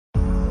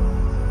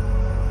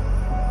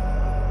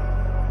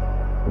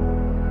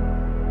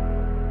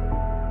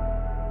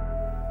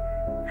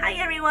Hi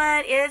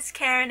everyone, it's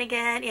Karen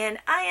again, and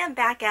I am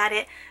back at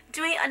it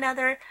doing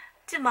another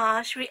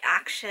Dimash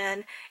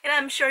reaction. And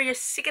I'm sure you're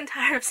sick and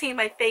tired of seeing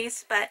my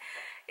face, but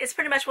it's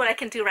pretty much what I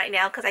can do right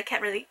now because I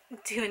can't really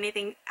do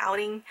anything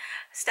outing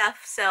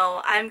stuff.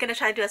 So I'm gonna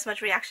try to do as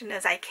much reaction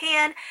as I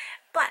can.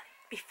 But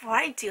before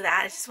I do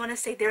that, I just want to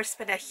say there's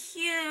been a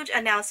huge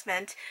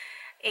announcement,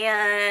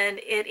 and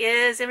it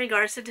is in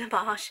regards to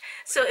Dimash.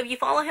 So if you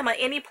follow him on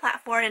any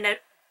platform, and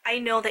I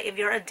know that if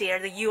you're a dear,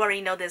 that you already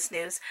know this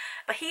news,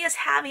 but he is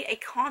having a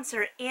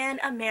concert in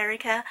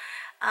America.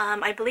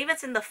 I believe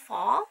it's in the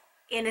fall,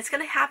 and it's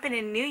going to happen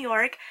in New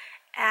York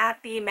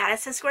at the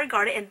Madison Square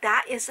Garden, and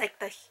that is like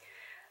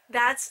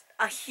that's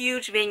a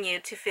huge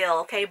venue to fill,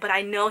 okay? But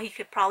I know he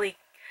could probably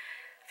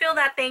fill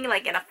that thing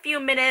like in a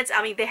few minutes.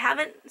 I mean, they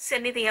haven't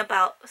said anything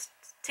about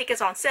tickets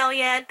on sale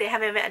yet. They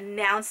haven't even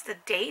announced the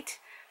date.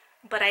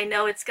 But I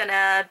know it's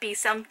gonna be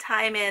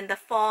sometime in the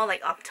fall,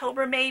 like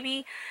October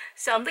maybe.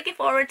 So I'm looking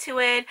forward to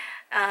it.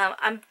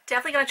 I'm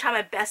definitely gonna try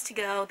my best to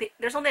go.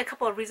 There's only a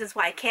couple of reasons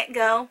why I can't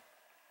go,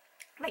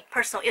 like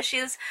personal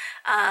issues.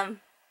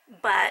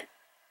 But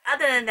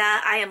other than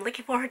that, I am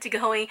looking forward to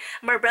going.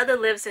 My brother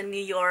lives in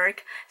New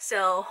York,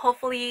 so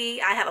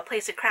hopefully I have a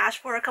place to crash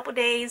for a couple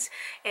days.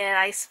 And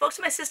I spoke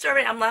to my sister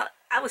already.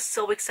 I was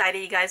so excited,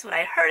 you guys, when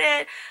I heard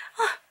it.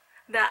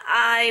 That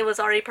I was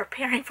already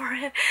preparing for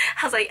it.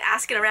 I was like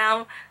asking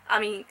around. I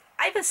mean,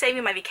 I've been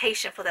saving my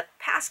vacation for the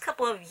past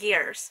couple of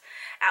years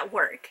at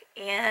work,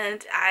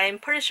 and I'm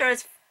pretty sure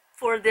it's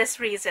for this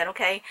reason,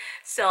 okay?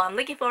 So I'm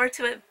looking forward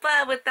to it.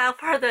 But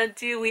without further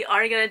ado, we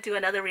are gonna do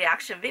another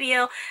reaction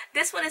video.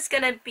 This one is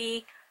gonna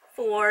be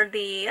for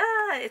the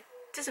it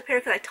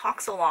disappeared because I talk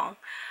so long.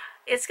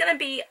 It's gonna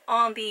be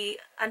on the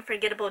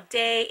Unforgettable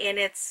day, and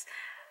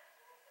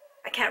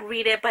I can't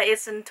read it, but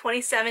it's in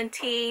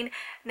 2017.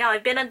 Now,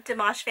 I've been a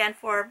Dimash fan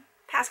for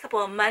past couple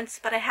of months,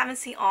 but I haven't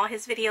seen all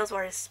his videos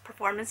or his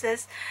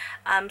performances.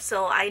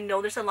 So I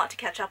know there's a lot to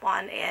catch up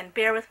on, and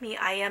bear with me,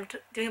 I am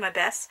doing my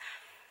best.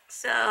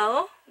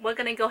 So we're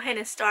gonna go ahead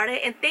and start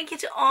it. And thank you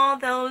to all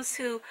those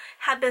who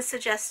have been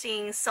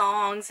suggesting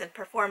songs and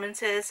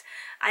performances.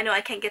 I know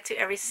I can't get to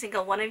every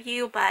single one of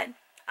you, but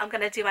I'm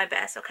gonna do my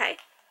best, okay?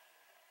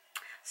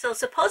 So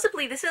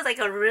supposedly this is like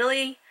a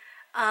really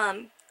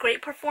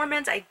great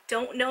performance. I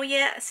don't know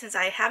yet since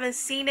I haven't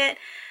seen it.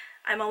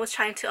 I'm always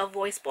trying to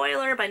avoid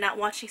spoiler by not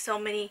watching so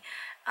many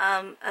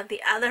of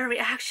the other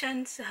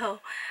reactions.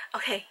 So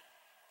okay,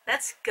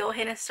 let's go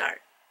ahead and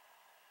start.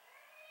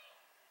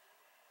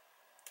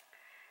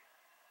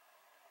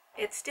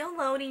 It's still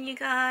loading, you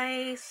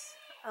guys.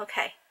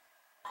 Okay,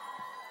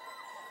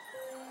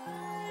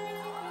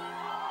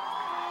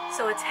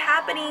 so it's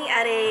happening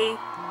at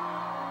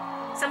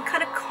some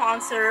kind of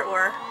concert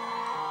or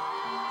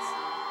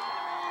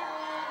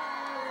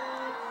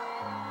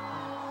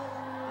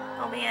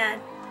oh man,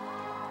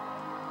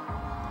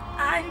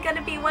 I'm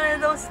gonna be one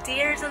of those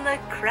deers in the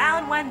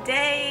crowd one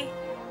day.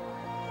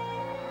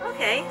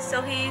 Okay,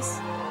 so he's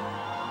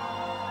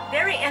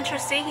very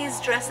interesting. He's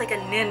dressed like a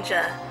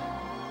ninja.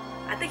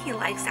 I think he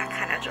likes that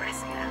kind of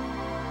dressing up.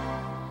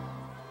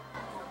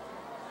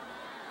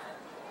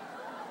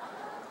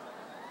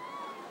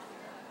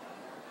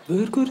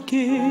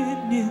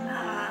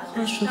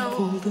 There's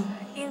no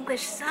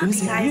English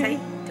subs, guys. I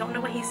don't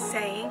know what he's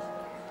saying.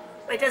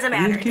 But it doesn't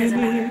matter, it doesn't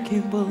matter.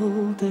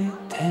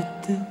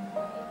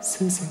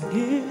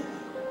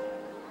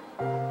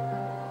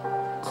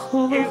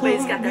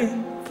 Everybody's got their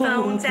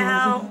phones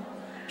out.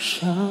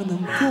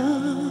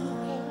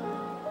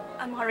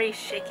 I'm already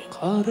shaking. I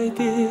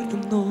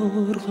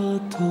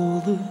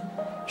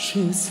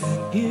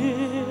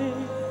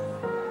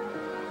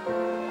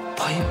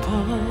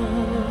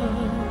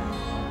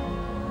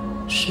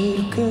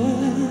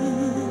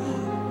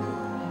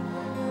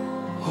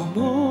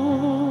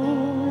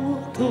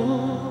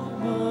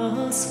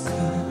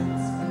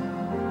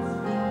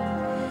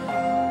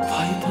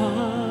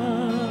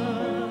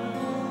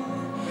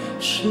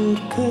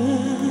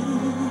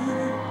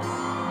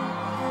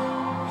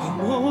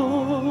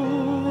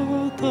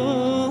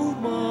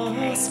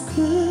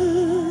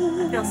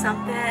feel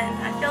something.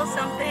 I feel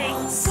something.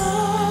 It's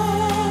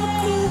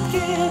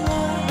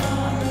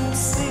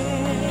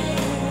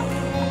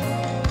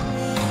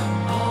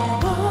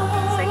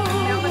like the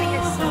melody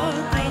is so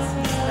nice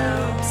and slow.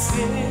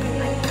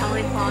 I can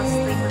probably fall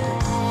asleep with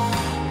it.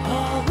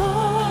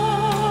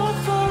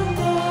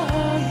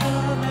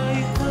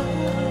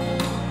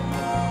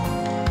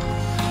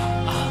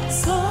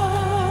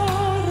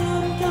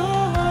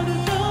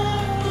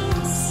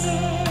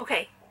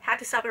 Okay, had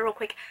to stop it real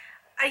quick.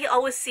 I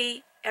always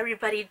see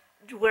everybody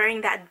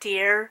wearing that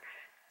deer,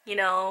 you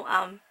know,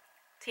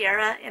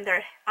 tiara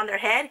on their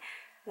head.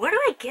 Where do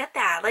I get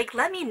that? Like,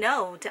 let me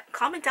know.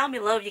 Comment down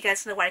below if you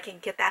guys know where I can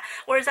get that.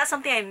 Or is that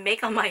something I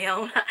make on my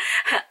own?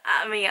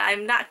 I mean,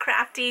 I'm not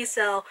crafty,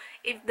 so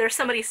if there's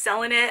somebody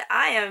selling it,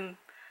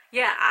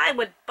 yeah, I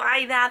would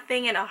buy that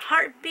thing in a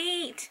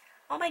heartbeat.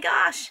 Oh my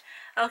gosh.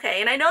 Okay,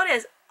 and I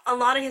noticed a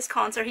lot of his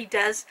concert, he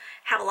does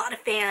have a lot of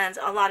fans,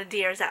 a lot of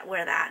deers that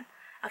wear that.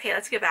 Okay,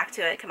 let's get back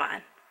to it. Come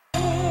on.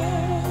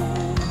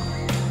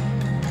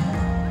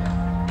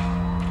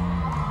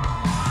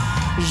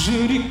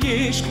 Жүрекке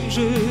ешкім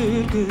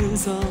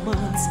жүргізе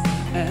алмас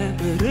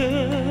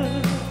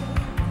әмірін,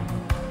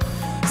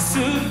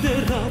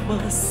 сөндіре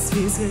алмас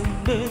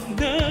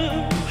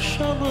сезімімнің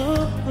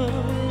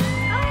жалынын.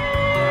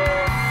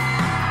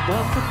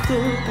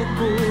 Бақыттымын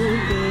бұл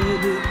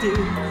әлемде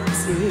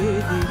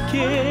сен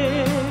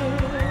екен,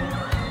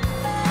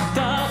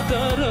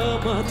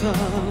 тағдырыма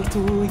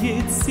тарту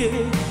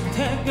етсе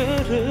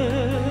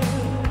Тәңірім.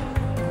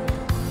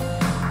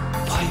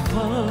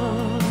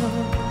 Пай-пай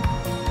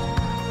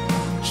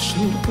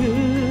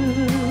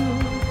шіркін,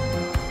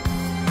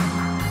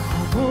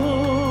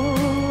 ұмытылмас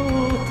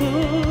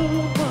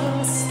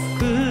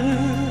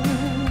күн.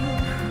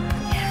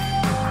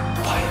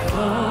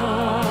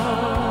 Пай-пай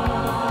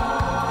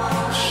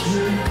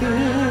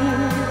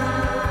шіркін,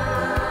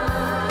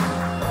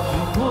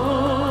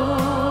 ұмытылмас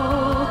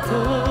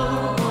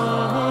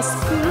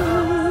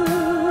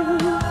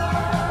күн.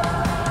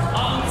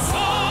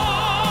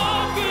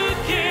 Аңсап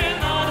күткен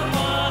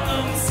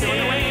арманым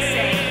сен.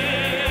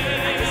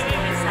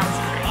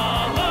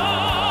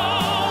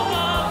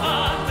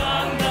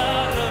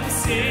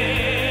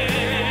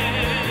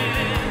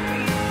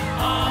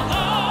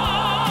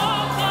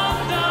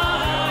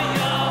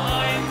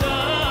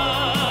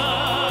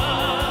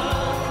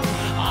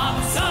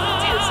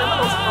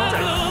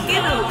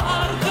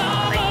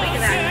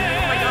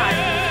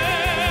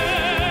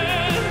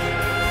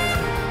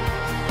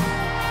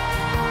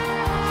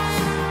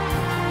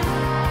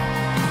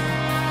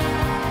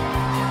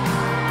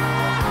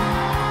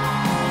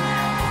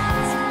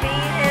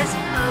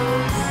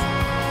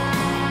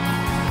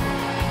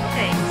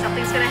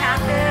 Something's gonna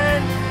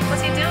happen.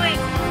 What's he doing?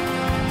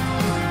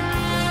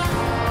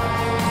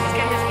 He's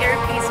got his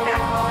earpiece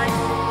back on.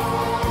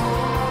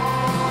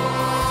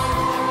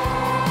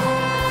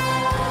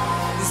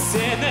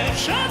 Seni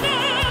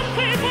canım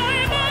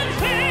kıymayman,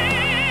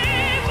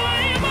 kıymayman.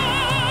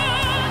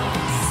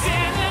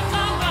 Seni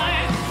kalay,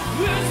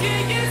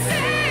 özgege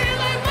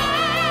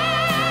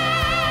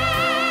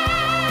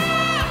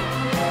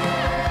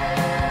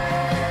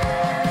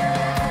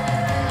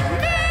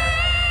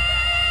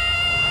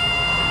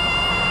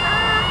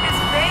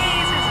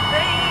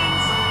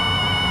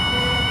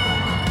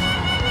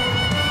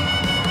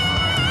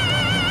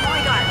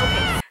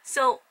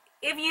So,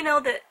 if you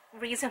know the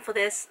reason for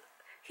this,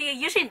 he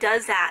usually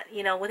does that,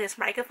 you know, with his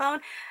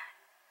microphone.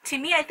 To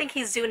me, I think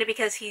he's doing it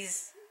because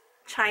he's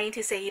trying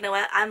to say, you know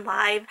what, I'm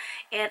live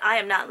and I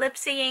am not lip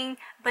syncing.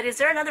 But is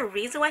there another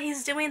reason why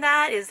he's doing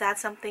that? Is that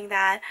something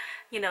that,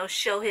 you know,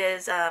 show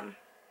his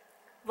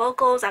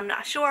vocals? I'm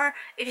not sure.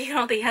 If you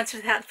know the answer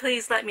to that,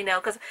 please let me know,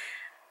 because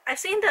I've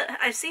seen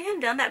him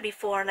done that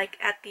before, like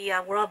at the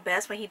World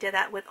Best when he did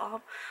that with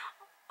all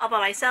by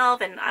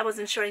myself, and I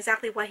wasn't sure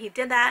exactly why he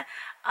did that.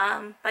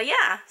 But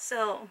yeah,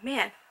 so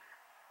man,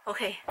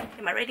 okay,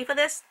 am I ready for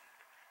this?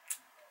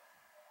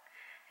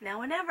 Now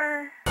or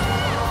never.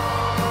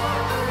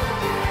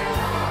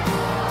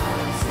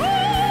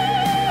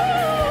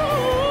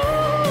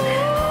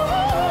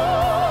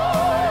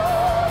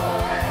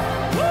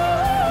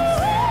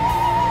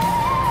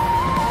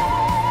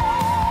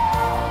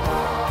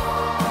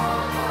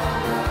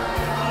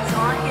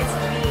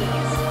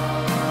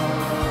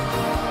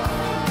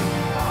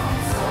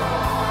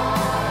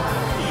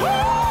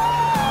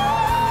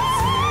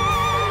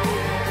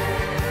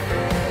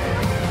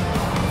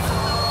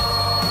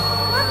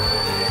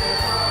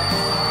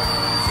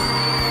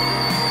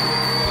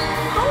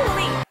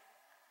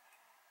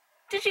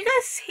 Did you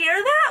guys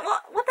hear that?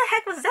 What the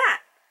heck was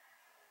that?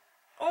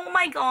 Oh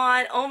my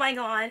god, oh my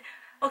god.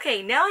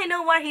 Okay, now I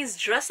know why he's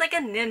dressed like a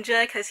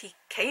ninja, because he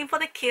came for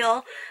the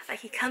kill.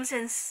 Like, he comes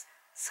in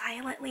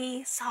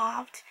silently,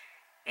 soft,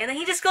 and then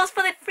he just goes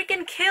for the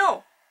freaking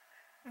kill.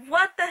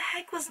 What the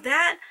heck was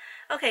that?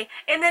 Okay,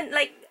 and then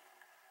like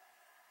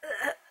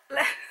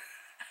I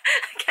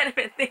can't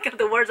even think of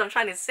the words I'm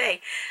trying to say.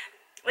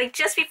 Like,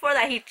 just before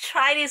that, he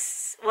tried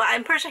his, well,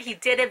 I'm pretty sure he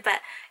did it, but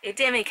it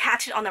didn't even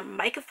catch it on the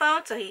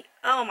microphone, so he,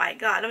 oh my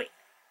god,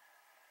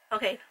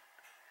 okay,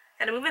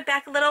 gotta move it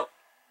back a little,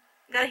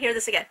 gotta hear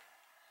this again.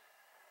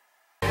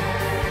 See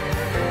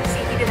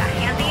if he did that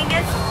hand thing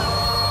again?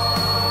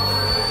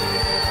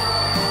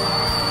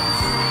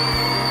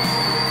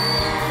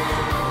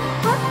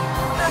 What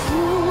the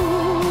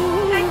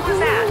heck was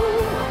that?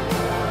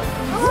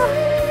 Oh.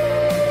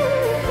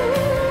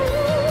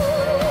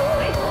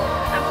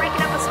 I'm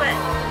breaking up a sweat,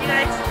 you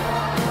guys.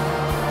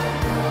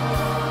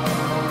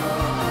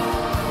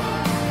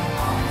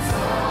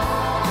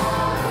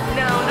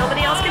 No,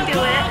 nobody else can do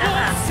it.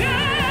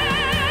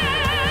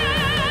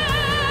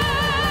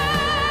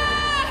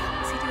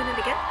 Is he doing it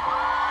again?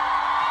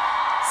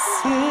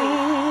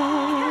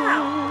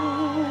 Cow.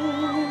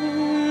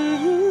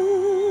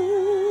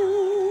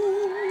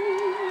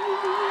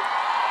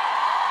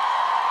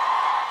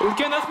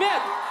 Үлкен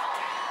рахмет.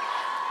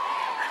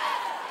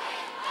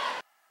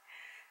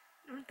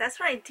 That's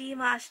right,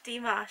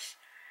 Dimash.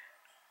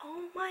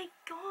 Oh my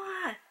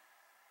god.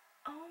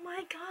 Oh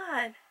my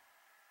god.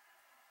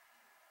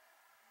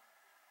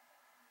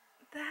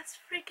 That's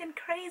freaking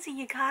crazy,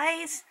 you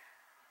guys.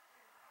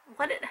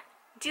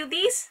 do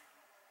these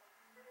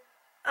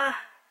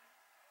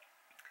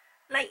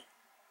like,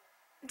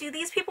 do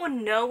these people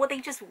know what they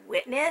just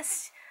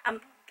witnessed?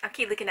 I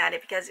keep looking at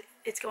it because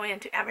it's going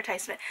into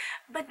advertisement.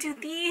 But do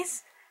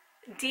these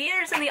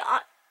deers in the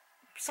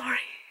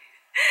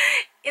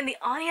in the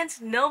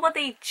audience know what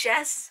they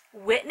just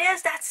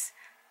witnessed? That's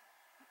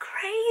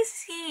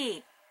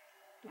crazy.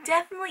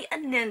 Definitely a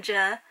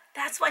ninja.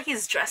 That's why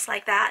he's dressed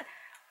like that.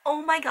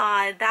 Oh my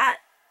god, that,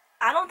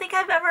 I don't think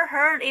I've ever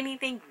heard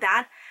anything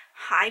that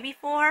high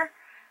before.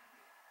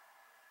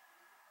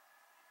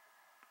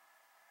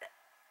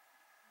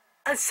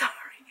 I'm sorry.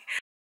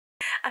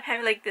 I'm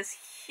having like this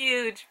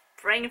huge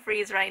brain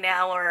freeze right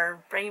now,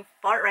 or brain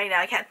fart right now.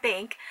 I can't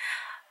think.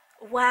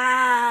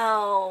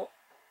 Wow.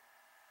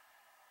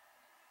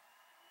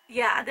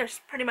 Yeah,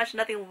 there's pretty much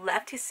nothing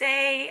left to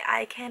say.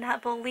 I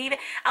cannot believe it.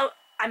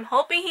 I'm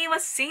hoping he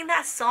was singing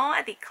that song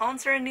at the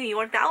concert in New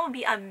York. That would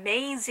be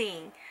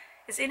amazing.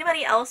 Is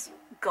anybody else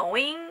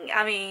going?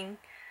 I mean,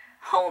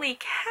 holy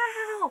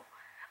cow.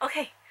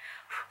 Okay.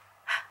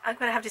 I'm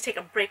gonna have to take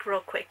a break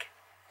real quick.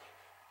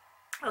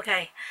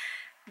 Okay.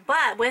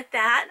 But with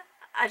that,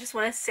 I just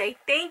want to say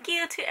thank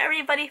you to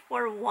everybody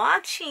for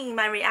watching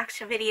my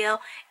reaction video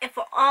and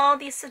for all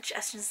these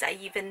suggestions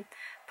that you've been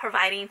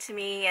providing to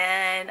me.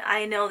 And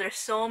I know there's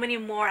so many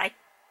more I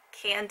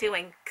can do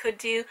and could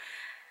do.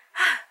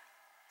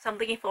 So I'm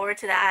looking forward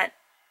to that.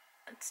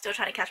 I'm still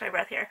trying to catch my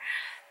breath here.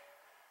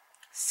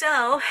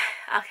 So,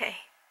 okay,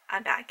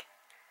 I'm back.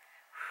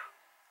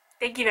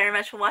 Thank you very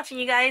much for watching,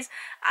 you guys.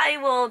 I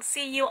will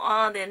see you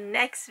on the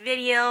next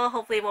video.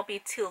 Hopefully it won't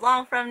be too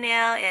long from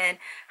now. And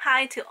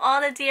hi to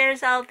all the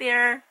deers out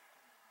there.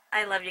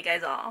 I love you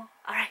guys all.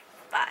 Alright,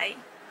 bye.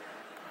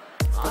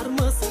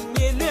 Armasın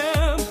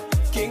yelim,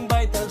 keng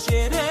baytak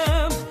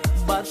jerim,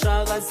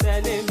 barşaga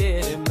selam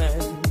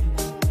bermen.